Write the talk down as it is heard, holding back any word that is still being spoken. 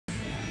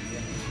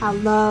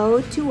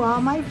Hello to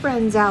all my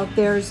friends out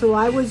there. So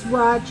I was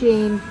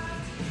watching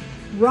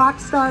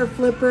Rockstar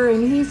Flipper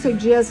and he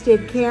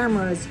suggested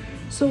cameras.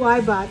 So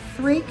I bought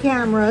 3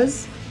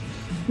 cameras.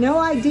 No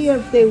idea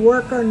if they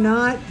work or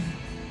not.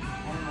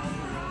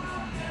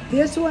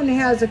 This one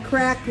has a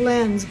cracked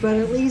lens, but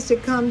at least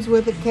it comes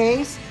with a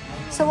case.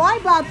 So I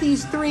bought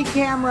these 3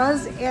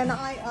 cameras and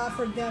I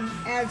offered them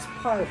as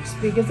parts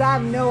because I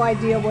have no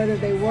idea whether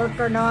they work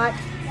or not.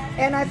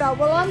 And I thought,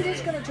 well, I'm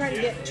just going to try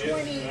to get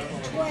 $20.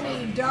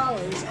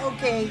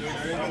 Okay,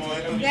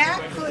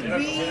 that could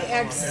be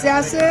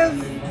excessive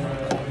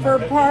for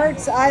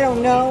parts. I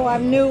don't know.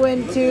 I'm new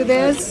into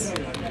this.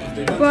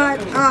 But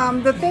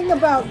the thing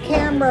about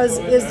cameras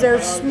is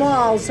they're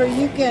small, so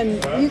you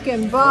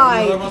can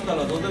buy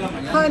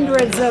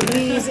hundreds of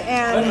these,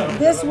 and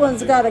this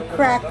one's got a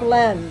cracked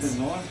lens.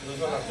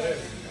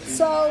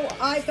 So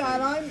I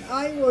thought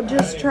I will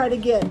just try to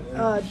get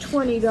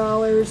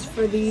 $20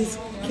 for these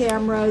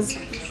cameras,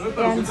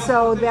 and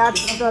so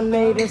that's the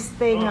latest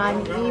thing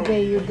on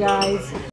eBay, you guys.